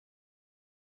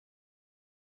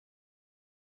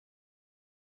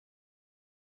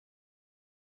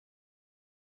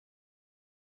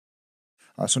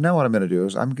So now what I'm going to do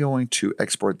is I'm going to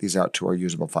export these out to our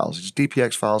usable files. These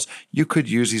DPX files, you could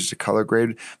use these to color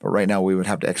grade, but right now we would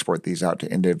have to export these out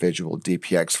to individual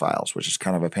DPX files, which is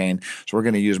kind of a pain. So we're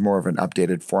going to use more of an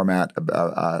updated format,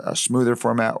 a smoother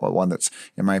format, one that's,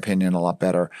 in my opinion, a lot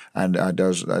better and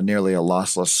does nearly a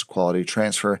lossless quality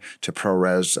transfer to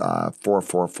ProRes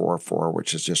 4444,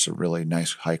 which is just a really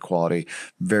nice, high quality,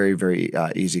 very, very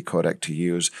easy codec to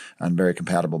use and very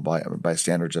compatible by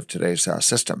standards of today's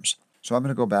systems. So I'm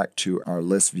going to go back to our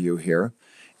list view here,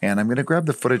 and I'm going to grab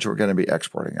the footage we're going to be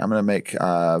exporting. I'm going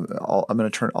to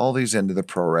turn all these into the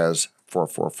ProRes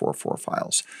 4444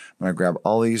 files. I'm going to grab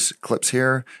all these clips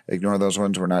here, ignore those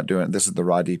ones we're not doing. This is the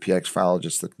raw DPX file,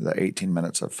 just the 18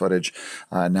 minutes of footage.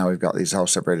 Now we've got these all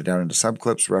separated down into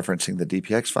subclips referencing the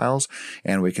DPX files,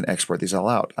 and we can export these all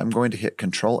out. I'm going to hit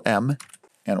Control M,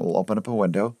 and it will open up a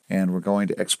window, and we're going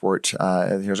to export.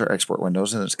 Here's our export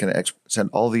windows, and it's going to send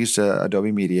all these to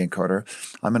Adobe Media Encoder.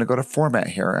 I'm going to go to Format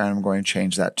here, and I'm going to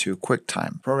change that to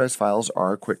QuickTime. ProRes files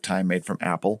are QuickTime made from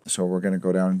Apple, so we're going to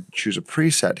go down and choose a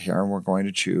preset here, and we're going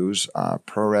to choose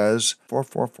ProRes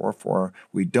 4444.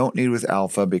 We don't need with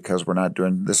alpha because we're not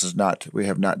doing, we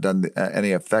have not done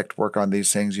any effect work on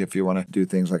these things. If you want to do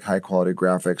things like high quality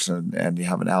graphics and you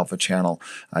have an alpha channel,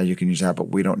 you can use that, but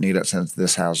we don't need it since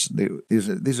this has,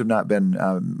 these have not been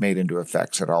made into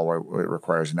effects at all where it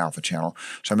requires an alpha channel.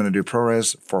 So I'm going to do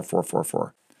ProRes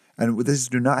 4444. And these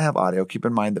do not have audio. Keep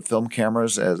in mind that film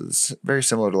cameras is very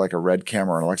similar to like a Red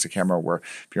camera or an Alexa camera, where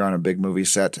if you're on a big movie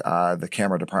set, the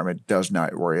camera department does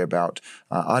not worry about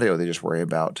audio. They just worry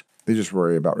about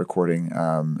recording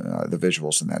the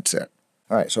visuals, and that's it.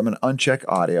 All right, so I'm going to uncheck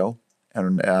audio.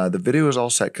 And the video is all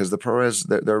set because the ProRes,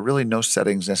 there are really no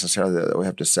settings necessarily that we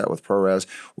have to set with ProRes.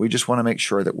 We just want to make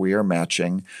sure that we are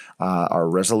matching our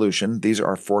resolution. These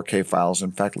are 4K files.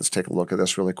 In fact, let's take a look at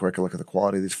this really quick. Look at the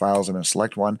quality of these files. I'm going to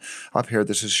select one. Up here,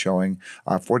 this is showing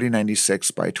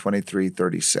 4096 by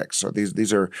 2336. So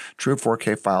these are true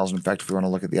 4K files. In fact, if you want to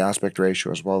look at the aspect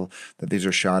ratio as well, that these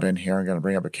are shot in here, I'm going to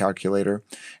bring up a calculator,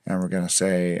 and we're going to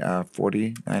say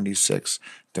 4096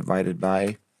 divided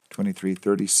by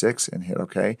 2336 and hit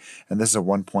OK. And this is a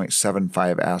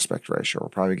 1.75 aspect ratio. We're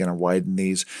probably going to widen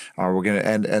these. We're going to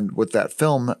and with that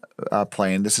film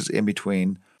playing, this is in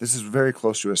between. This is very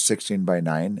close to a 16 by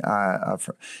 9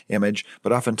 image,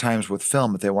 but oftentimes with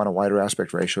film, if they want a wider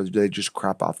aspect ratio, they just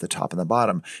crop off the top and the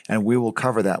bottom. And we will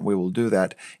cover that. We will do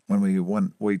that when we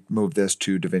move this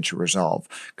to DaVinci Resolve,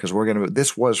 because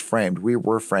this was framed. We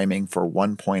were framing for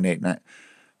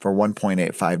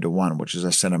 1.85 to 1, which is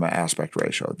a cinema aspect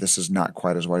ratio. This is not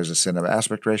quite as wide as a cinema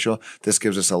aspect ratio. This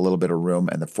gives us a little bit of room,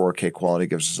 and the 4K quality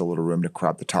gives us a little room to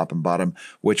crop the top and bottom,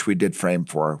 which we did frame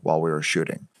for while we were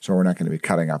shooting. So we're not going to be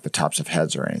cutting off the tops of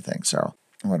heads or anything, so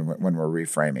when we're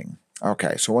reframing.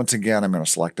 Okay, so once again, I'm going to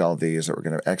select all these that we're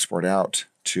going to export out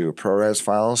to ProRes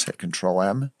files, hit Control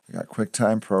M. We got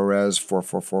QuickTime, ProRes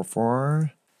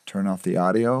 4444, turn off the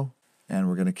audio. And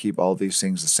we're going to keep all these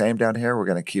things the same down here. We're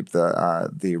going to keep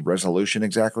the resolution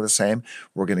exactly the same.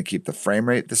 We're going to keep the frame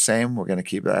rate the same. We're going to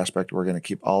keep the aspect. We're going to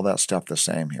keep all that stuff the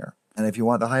same here. And if you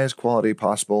want the highest quality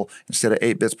possible, instead of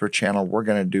 8 bits per channel, we're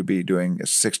going to be doing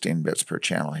 16 bits per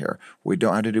channel here. We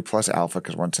don't have to do plus alpha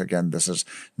because, once again, this is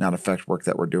not effect work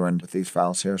that we're doing with these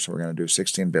files here. So we're going to do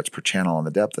 16 bits per channel on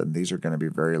the depth, and these are going to be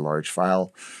very large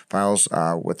files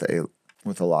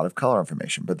with a lot of color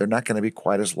information, but they're not going to be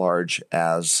quite as large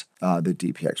as the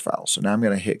DPX files. So now I'm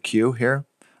going to hit Q here.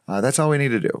 That's all we need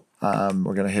to do.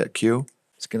 We're going to hit Q.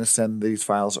 It's going to send these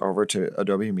files over to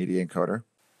Adobe Media Encoder.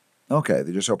 Okay,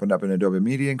 they just opened up in Adobe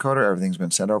Media Encoder. Everything's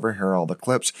been sent over. Here are all the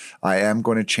clips. I am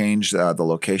going to change the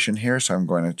location here, so I'm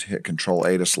going to hit Control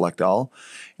A to select all.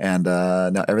 And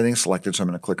now everything's selected, so I'm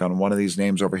going to click on one of these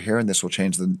names over here, and this will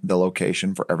change the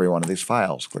location for every one of these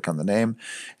files. Click on the name,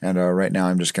 and right now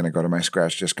I'm just going to go to my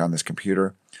scratch disk on this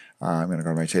computer. I'm going to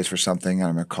go to my taste for something, and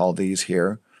I'm going to call these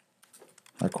here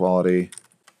high quality,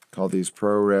 call these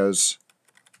ProRes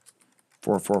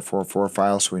 4444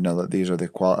 files, so we know that these are the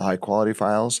high quality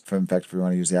files. In fact, if we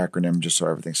want to use the acronym just so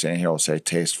everything's staying here, we'll say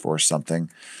taste for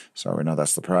something. So we know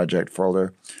that's the project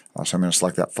folder. So I'm going to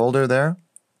select that folder there,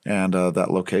 and that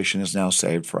location is now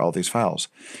saved for all these files.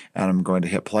 And I'm going to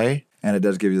hit play, and it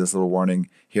does give you this little warning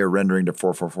here, rendering to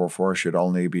 4444 should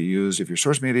only be used if your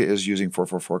source media is using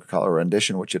 444 color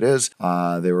rendition, which it is.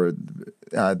 They were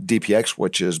DPX,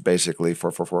 which is basically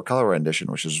 444 color rendition,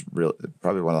 which is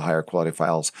probably one of the higher quality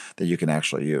files that you can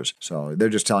actually use. So they're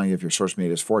just telling you if your source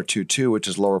media is 422, which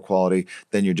is lower quality,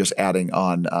 then you're just adding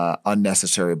on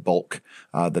unnecessary bulk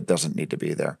that doesn't need to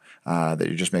be there. That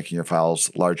you're just making your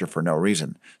files larger for no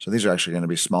reason. So these are actually going to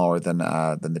be smaller than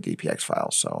the DPX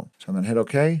files. So I'm going to hit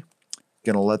OK.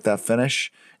 Going to let that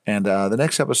finish. And the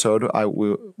next episode,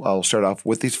 I'll start off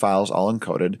with these files all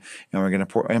encoded, and we're going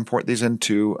to import these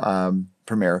into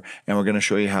Premiere, and we're going to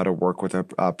show you how to work with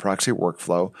a proxy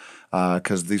workflow,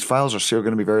 because these files are still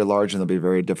going to be very large and they'll be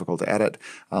very difficult to edit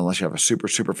unless you have a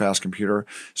super fast computer.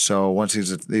 So once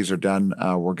these are done,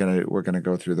 we're gonna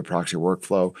go through the proxy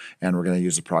workflow, and we're going to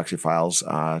use the proxy files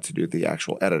to do the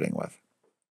actual editing with.